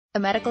A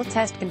medical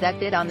test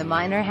conducted on the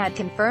minor had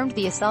confirmed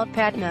the assault.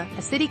 Patna,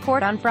 a city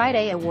court on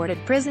Friday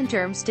awarded prison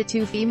terms to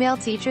two female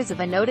teachers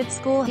of a noted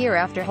school here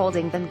after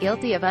holding them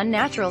guilty of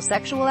unnatural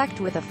sexual act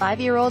with a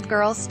 5-year-old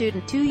girl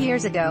student 2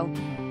 years ago.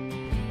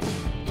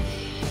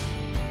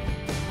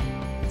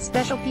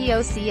 Special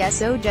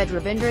POCSO Judge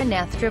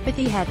Ravindranath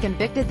Tripathi had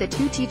convicted the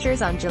two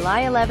teachers on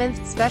July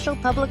 11, Special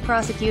Public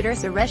Prosecutor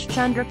Suresh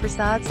Chandra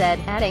Prasad said,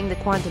 adding the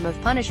quantum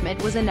of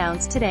punishment was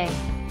announced today.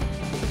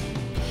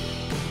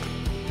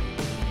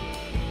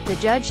 The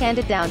judge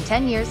handed down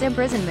 10 years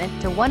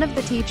imprisonment to one of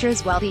the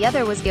teachers while the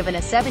other was given a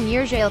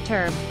 7-year jail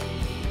term.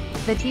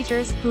 The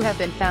teachers, who have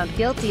been found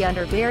guilty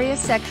under various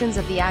sections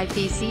of the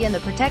IPC and the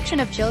Protection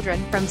of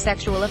Children from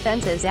Sexual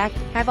Offences Act,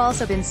 have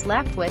also been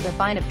slapped with a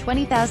fine of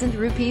 20,000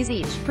 rupees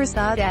each,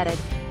 Prasad added.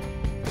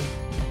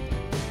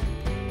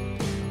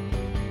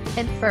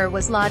 An FIR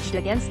was lodged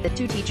against the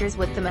two teachers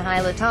with the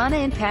Mahila Thana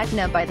in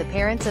Patna by the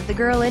parents of the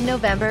girl in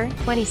November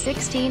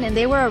 2016, and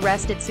they were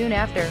arrested soon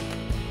after.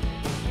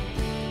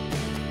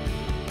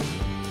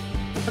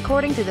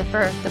 According to the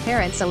FIR, the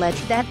parents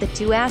alleged that the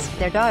two asked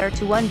their daughter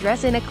to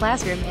undress in a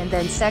classroom and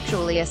then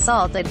sexually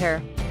assaulted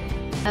her.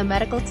 A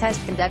medical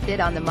test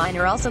conducted on the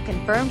minor also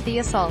confirmed the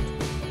assault.